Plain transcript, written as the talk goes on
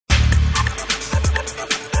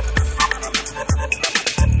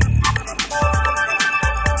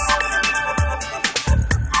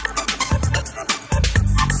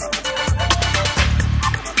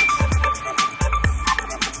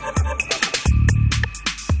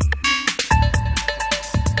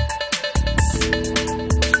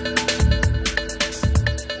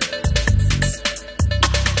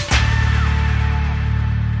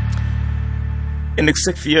In its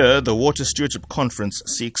sixth year, the Water Stewardship Conference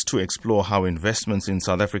seeks to explore how investments in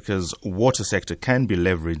South Africa's water sector can be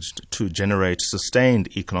leveraged to generate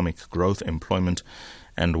sustained economic growth, employment,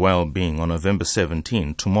 and well-being. On November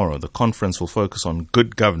 17, tomorrow, the conference will focus on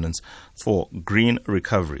good governance for green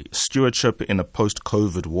recovery, stewardship in a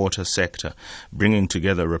post-COVID water sector, bringing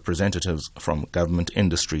together representatives from government,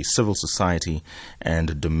 industry, civil society,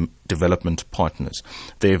 and development partners.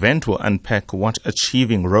 The event will unpack what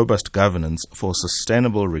achieving robust governance for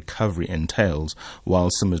sustainable recovery entails, while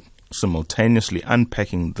simultaneously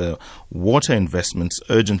unpacking the water investments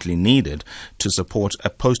urgently needed to support a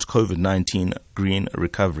post-COVID-19 green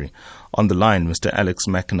recovery. On the line, Mr. Alex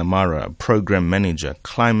McNamara, Program Manager,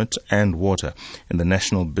 Climate and Water in the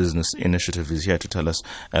National Business Initiative, is here to tell us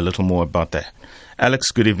a little more about that. Alex,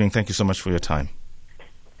 good evening. Thank you so much for your time.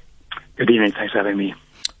 Good evening. Thanks for having me.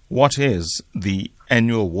 What is the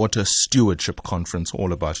annual Water Stewardship Conference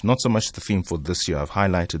all about? Not so much the theme for this year, I've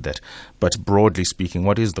highlighted that, but broadly speaking,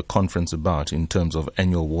 what is the conference about in terms of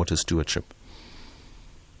annual water stewardship?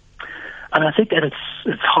 And I think at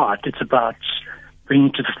its heart, it's about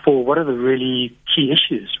bringing to the fore what are the really key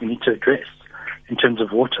issues we need to address in terms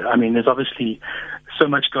of water. I mean, there's obviously so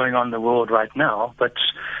much going on in the world right now, but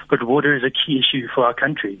water is a key issue for our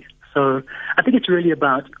country. So I think it's really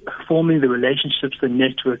about forming the relationships, the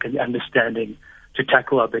network, and the understanding to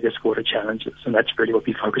tackle our biggest water challenges. And that's really what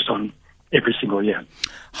we focus on every single year.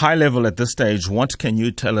 High level at this stage, what can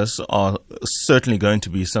you tell us are certainly going to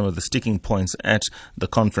be some of the sticking points at the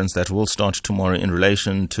conference that will start tomorrow in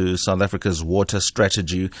relation to South Africa's water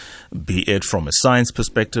strategy, be it from a science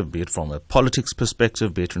perspective, be it from a politics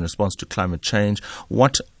perspective, be it in response to climate change?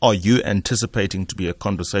 What are you anticipating to be a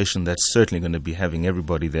conversation that's certainly going to be having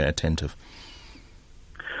everybody there attentive?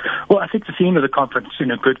 Well, I think the theme of the conference,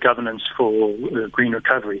 good governance for green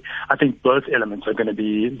recovery, I think both elements are going to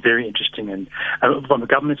be very interesting. And from a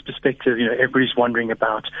governance perspective, everybody's wondering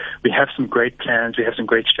about, we have some great plans, we have some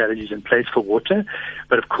great strategies in place for water,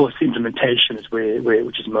 but of course the implementation is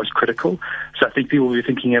which is most critical. So I think people will be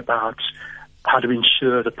thinking about how do we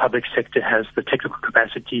ensure the public sector has the technical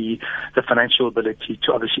capacity, the financial ability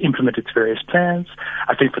to obviously implement its various plans.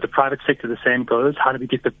 I think for the private sector, the same goes. How do we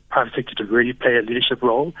get the private sector to really play a leadership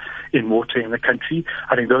role in water in the country?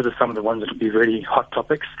 I think those are some of the ones that will be really hot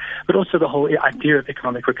topics, but also the whole idea of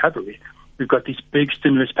economic recovery. We've got these big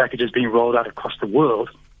stimulus packages being rolled out across the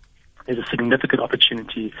world. There's a significant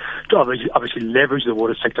opportunity to obviously leverage the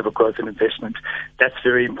water sector for growth and investment. That's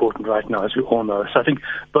very important right now, as we all know. So I think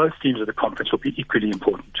both themes of the conference will be equally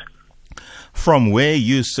important. From where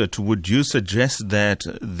you sit, would you suggest that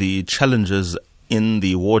the challenges in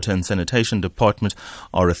the water and sanitation department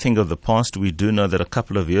are a thing of the past? We do know that a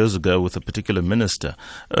couple of years ago, with a particular minister,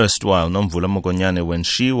 erstwhile Nomvula Mogonyane, when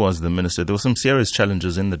she was the minister, there were some serious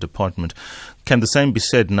challenges in the department. Can the same be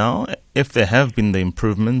said now? If there have been the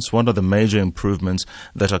improvements, what are the major improvements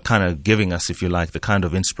that are kind of giving us, if you like, the kind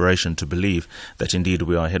of inspiration to believe that indeed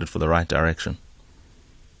we are headed for the right direction?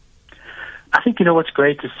 I think, what's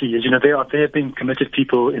great to see is, there have been committed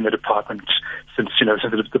people in the department since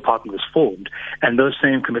the department was formed, and those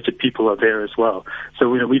same committed people are there as well. So,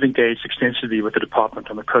 we've engaged extensively with the department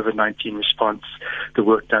on the COVID-19 response, the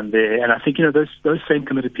work done there, and I think, those same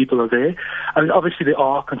committed people are there. I mean, obviously there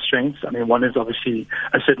are constraints. I mean, one is obviously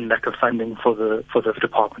a certain lack of funding for the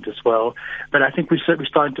department as well. But I think we're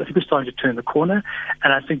starting to turn the corner,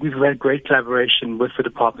 and I think we've had great collaboration with the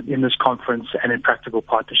department in this conference and in practical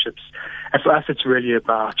partnerships. And for us, it's really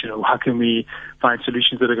about, how can we find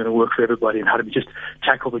solutions that are going to work for everybody, and how do we just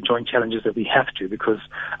tackle the joint challenges that we have to, because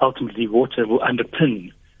ultimately water will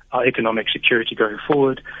underpin our economic security going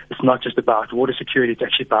forward. It's not just about water security, it's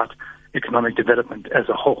actually about economic development as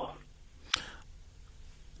a whole.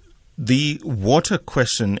 The water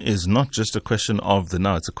question is not just a question of the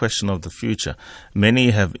now, it's a question of the future. Many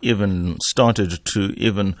have even started to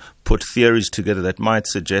even put theories together that might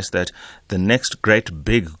suggest that the next great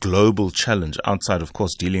big global challenge, outside of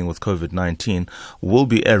course dealing with COVID-19, will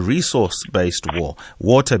be a resource-based war,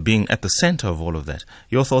 water being at the center of all of that.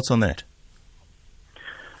 Your thoughts on that?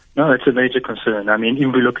 No, it's a major concern. I mean,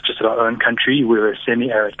 if we look just at our own country, we're a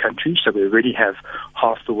semi-arid country, so we already have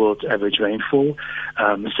half the world's average rainfall.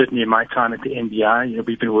 Certainly in my time at the NBI,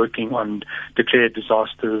 we've been working on declared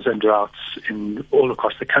disasters and droughts all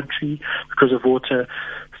across the country because of water.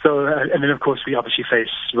 So, and then of course we obviously face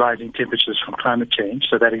rising temperatures from climate change,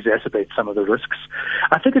 so that exacerbates some of the risks.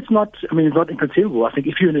 I think it's not inconceivable. I think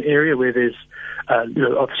if you're in an area where there's,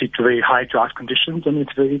 obviously very high drought conditions,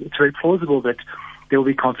 it's very plausible that there will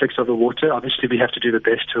be conflicts over water. Obviously, we have to do the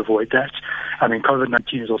best to avoid that. I mean,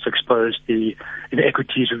 COVID-19 has also exposed the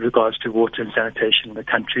inequities with regards to water and sanitation in the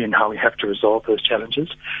country and how we have to resolve those challenges.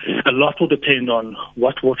 A lot will depend on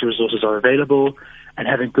what water resources are available and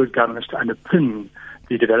having good governance to underpin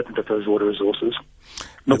the development of those water resources.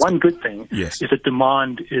 The one good thing is that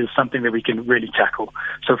demand is something that we can really tackle.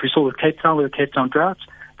 So if we saw with Cape Town, with the Cape Town drought,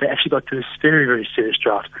 they actually got to this very, very serious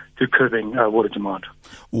drought through curbing water demand.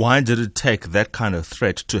 Why did it take that kind of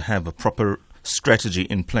threat to have a proper strategy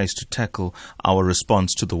in place to tackle our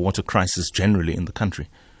response to the water crisis generally in the country?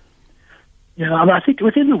 Yeah, I think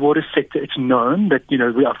within the water sector, it's known that,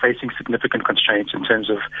 we are facing significant constraints in terms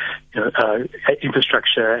of,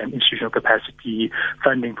 infrastructure and institutional capacity,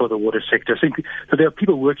 funding for the water sector. So there are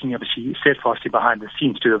people working, obviously, steadfastly behind the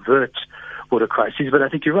scenes to avert water crises, but I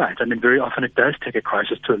think you're right. I mean, very often it does take a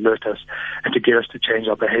crisis to alert us and to get us to change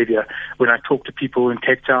our behavior. When I talk to people in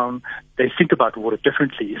Cape Town, they think about water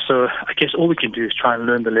differently. So I guess all we can do is try and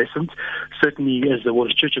learn the lessons. Certainly, as the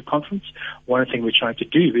Water Stewardship Conference, one of the things we're trying to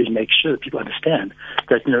do is make sure that people understand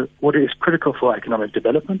that, water is critical for our economic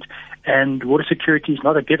development, and water security is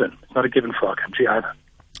not a given. It's not a given for our country either.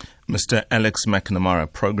 Mr. Alex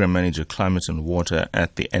McNamara, Program Manager, Climate and Water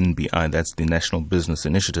at the NBI, that's the National Business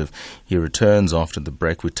Initiative. He returns after the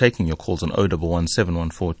break. We're taking your calls on 011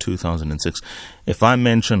 714 2006. If I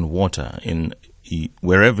mention water in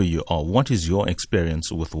wherever you are, what is your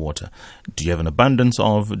experience with water? Do you have an abundance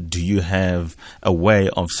of? Do you have a way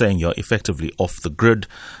of saying you're effectively off the grid?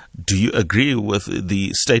 Do you agree with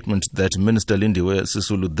the statement that Minister Lindiwe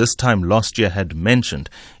Sisulu this time last year had mentioned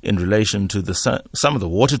in relation to some of the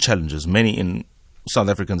water challenges, many in South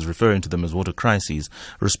Africans referring to them as water crises,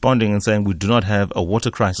 responding and saying we do not have a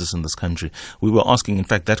water crisis in this country? We were asking, in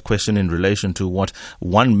fact, that question in relation to what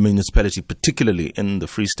one municipality, particularly in the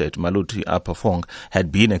Free State, Maluti Apafong,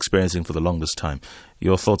 had been experiencing for the longest time.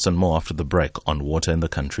 Your thoughts and more after the break on water in the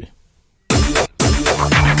country.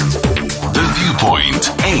 The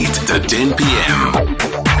Viewpoint, 8 to 10 p.m.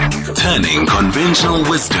 Turning conventional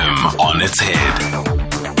wisdom on its head.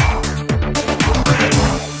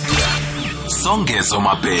 Songezo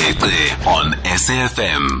Mapete on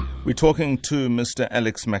SAFM. We're talking to Mr.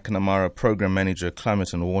 Alex McNamara, Program Manager,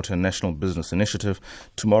 Climate and Water, National Business Initiative.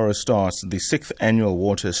 Tomorrow starts the 6th Annual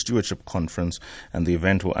Water Stewardship Conference, and the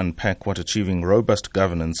event will unpack what achieving robust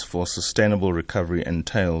governance for sustainable recovery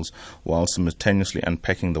entails, while simultaneously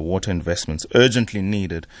unpacking the water investments urgently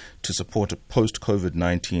needed to support a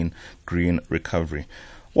post-COVID-19 green recovery.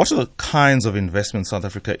 What are the kinds of investments South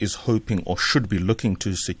Africa is hoping or should be looking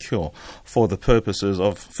to secure for the purposes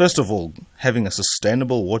of, first of all, having a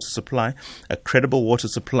sustainable water supply, a credible water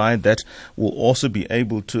supply that will also be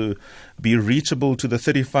able to be reachable to the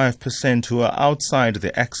 35% who are outside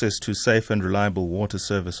the access to safe and reliable water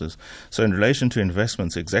services? So in relation to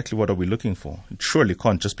investments, exactly what are we looking for? It surely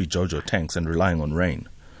can't just be JoJo tanks and relying on rain.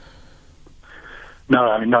 No,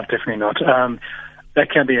 I mean, definitely not. That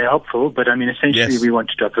can be helpful, but I mean, essentially we want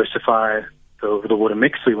to diversify the water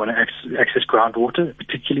mix. We want to access groundwater,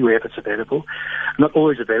 particularly where it's available. Not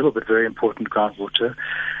always available, but very important groundwater.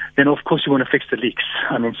 Then, of course, you want to fix the leaks.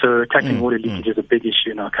 I mean, so tackling water leakage is a big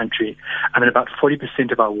issue in our country. I mean, about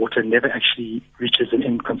 40% of our water never actually reaches an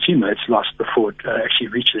end consumer. It's lost before it actually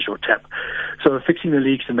reaches your tap. So fixing the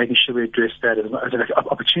leaks and making sure we address that as an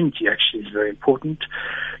opportunity actually is very important.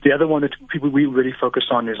 The other one that we really focus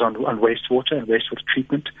on is on wastewater and wastewater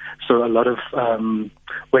treatment. So a lot of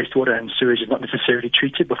wastewater and sewage is not necessarily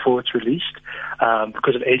treated before it's released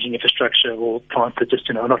because of aging infrastructure or plants that just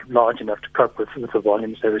are not large enough to cope with the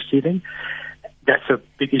volumes they're receiving. That's a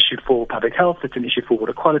big issue for public health. It's an issue for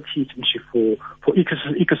water quality. It's an issue for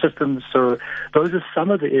ecosystems. So those are some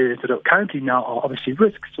of the areas that are currently now are obviously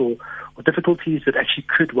risks or difficulties that actually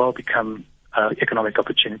could well become economic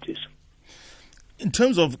opportunities. In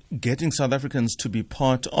terms of getting South Africans to be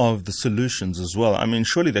part of the solutions as well, I mean,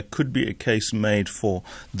 surely there could be a case made for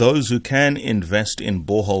those who can invest in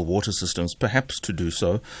borehole water systems, perhaps to do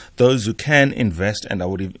so. Those who can invest, and I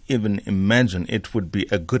would even imagine it would be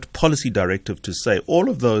a good policy directive to say all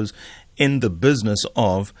of those in the business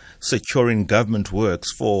of securing government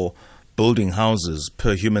works for building houses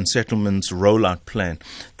per human settlements rollout plan,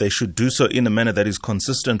 they should do so in a manner that is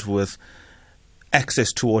consistent with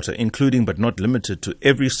access to water, including but not limited to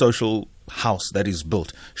every social house that is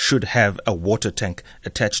built should have a water tank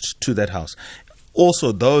attached to that house.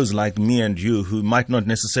 also those like me and you who might not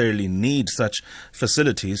necessarily need such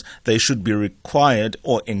facilities, they should be required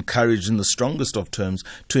or encouraged in the strongest of terms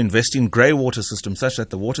to invest in grey water systems such that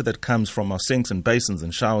the water that comes from our sinks and basins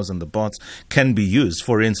and showers and the baths can be used,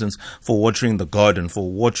 for instance, for watering the garden,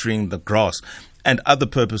 for watering the grass, and other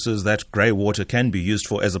purposes that grey water can be used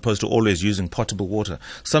for, as opposed to always using potable water.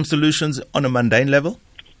 Some solutions on a mundane level?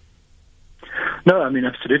 No, I mean,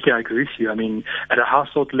 absolutely, I agree with you. I mean, at a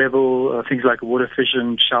household level, things like water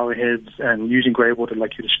efficient shower heads and using grey water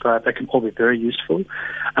like you described, that can all be very useful.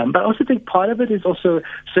 But I also think part of it is also,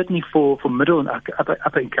 certainly for middle and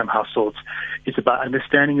upper income households, it's about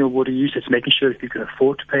understanding your water use. It's making sure if you can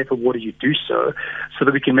afford to pay for water, you do so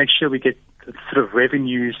that we can make sure we get the sort of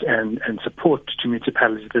revenues and support to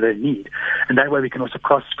municipalities that they need. And that way we can also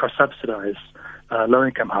cross-subsidize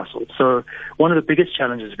low-income households. So one of the biggest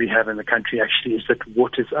challenges we have in the country actually is that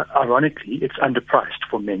water is, ironically, it's underpriced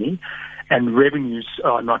for many, and revenues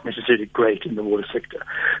are not necessarily great in the water sector.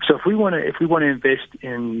 So if we want to invest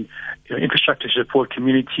in infrastructure to support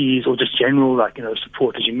communities or just general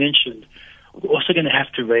support, as you mentioned, we're also going to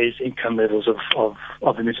have to raise income levels of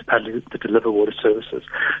the municipalities that deliver water services.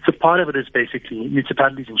 So part of it is basically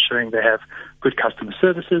municipalities ensuring they have good customer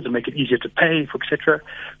services and make it easier to pay for, etc.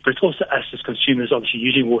 But it's also us as consumers obviously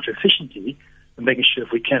using water efficiently and making sure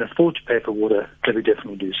if we can afford to pay for water, that we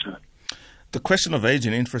definitely do so. The question of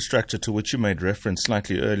aging infrastructure, to which you made reference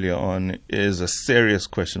slightly earlier on, is a serious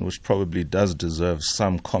question which probably does deserve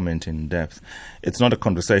some comment in depth. It's not a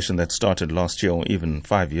conversation that started last year or even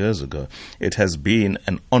 5 years ago. It has been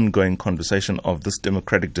an ongoing conversation of this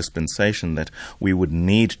democratic dispensation that we would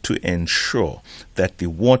need to ensure that the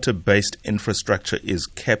water-based infrastructure is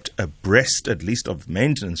kept abreast, at least of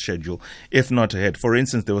maintenance schedule, if not ahead. For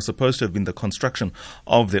instance, there was supposed to have been the construction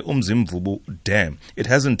of the Umzimvubu Dam. It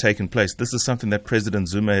hasn't taken place. This is something that President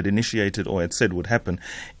Zuma had initiated or had said would happen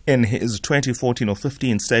in his 2014 or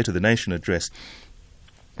 15 State of the Nation address.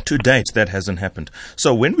 To date, that hasn't happened.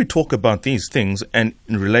 So when we talk about these things and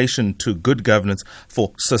in relation to good governance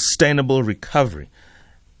for sustainable recovery,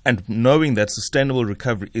 and knowing that sustainable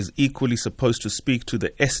recovery is equally supposed to speak to the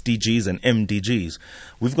SDGs and MDGs,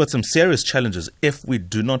 we've got some serious challenges if we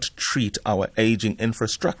do not treat our aging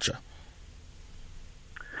infrastructure.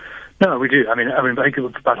 No, we do. I mean, I think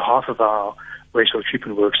about half of our wastewater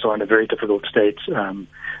treatment works are in a very difficult state.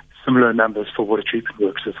 Similar numbers for water treatment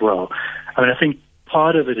works as well. I mean, I think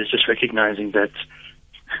part of it is just recognizing that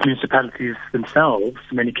municipalities themselves,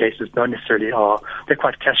 in many cases, don't necessarily they're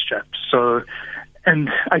quite cash-strapped. So, and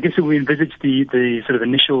I guess when we envisage the sort of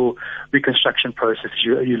initial reconstruction process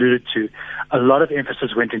you alluded to, a lot of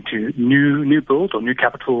emphasis went into new build or new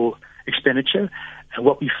capital expenditure. And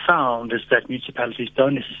what we found is that municipalities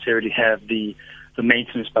don't necessarily have the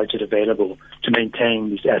maintenance budget available to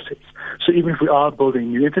maintain these assets. So even if we are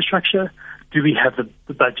building new infrastructure, do we have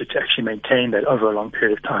the budget to actually maintain that over a long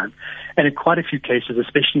period of time? And in quite a few cases,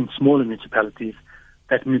 especially in smaller municipalities,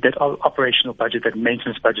 that operational budget, that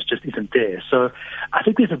maintenance budget just isn't there. So I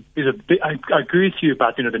think there's a big, I agree with you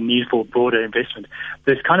about, the need for broader investment.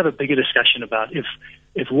 There's kind of a bigger discussion about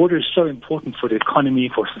if water is so important for the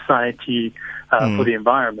economy, for society, for the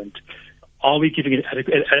environment, are we giving it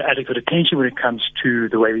adequate attention when it comes to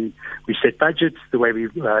the way we set budgets, the way we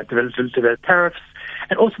develop tariffs,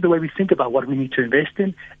 and also the way we think about what we need to invest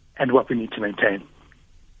in and what we need to maintain?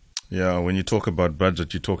 Yeah, when you talk about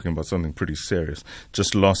budget, you're talking about something pretty serious.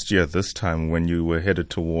 Just last year, this time, when you were headed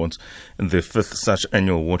towards the 5th such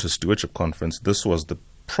annual Water Stewardship Conference, this was the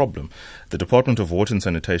problem. The Department of Water and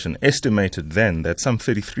Sanitation estimated then that some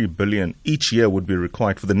 33 billion each year would be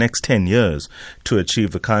required for the next 10 years to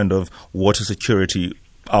achieve the kind of water security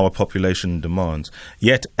our population demands.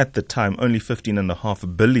 Yet, at the time, only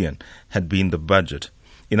 15.5 billion had been the budget.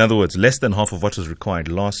 In other words, less than half of what was required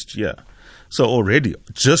last year. So already,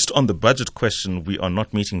 just on the budget question, we are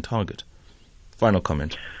not meeting target. Final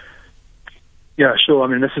comment. Yeah, sure. I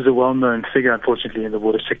mean, this is a well-known figure, unfortunately, in the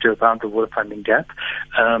water sector about the water funding gap.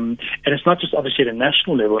 And it's not just obviously at a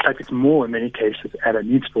national level. In fact, it's more in many cases at a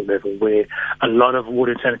municipal level where a lot of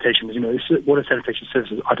water and sanitation, water sanitation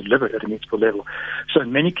services are delivered at a municipal level. So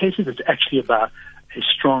in many cases, it's actually about a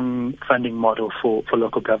strong funding model for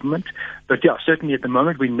local government. But yeah, certainly at the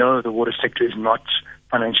moment, we know the water sector is not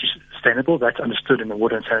financially sustainable. That's understood in the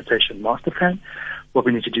Water and Sanitation Master Plan. What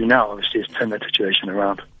we need to do now, obviously, is turn that situation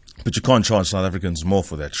around. But you can't charge South Africans more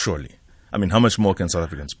for that, surely. I mean, how much more can South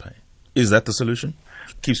Africans pay? Is that the solution?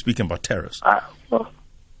 Keep speaking about tariffs. Well,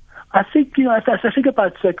 I think, as I think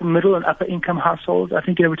about middle and upper income households, I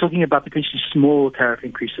think, we're talking about potentially small tariff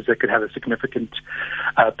increases that could have a significant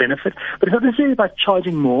benefit. But it's not necessarily about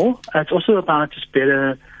charging more. It's also about just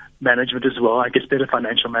better management as well. I guess better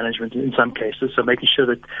financial management in some cases. So making sure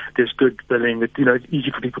that there's good billing, that it's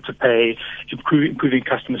easy for people to pay, improving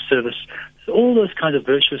customer service. So all those kind of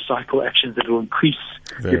virtuous cycle actions that will increase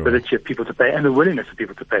the ability of people to pay and the willingness of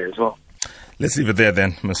people to pay as well. Let's leave it there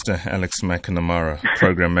then, Mr. Alex McNamara,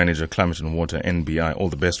 Program Manager, Climate and Water, NBI. All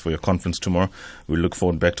the best for your conference tomorrow. We look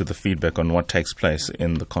forward back to the feedback on what takes place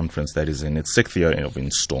in the conference that is in its 6th year of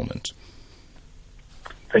installment.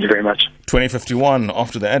 Thank you very much. 2051,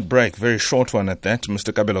 after the ad break, very short one at that.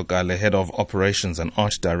 Mr. Kabelo Kale, Head of Operations and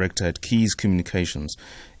Art Director at Keys Communications,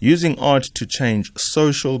 using art to change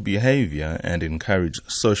social behavior and encourage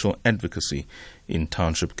social advocacy in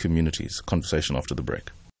township communities. Conversation after the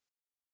break.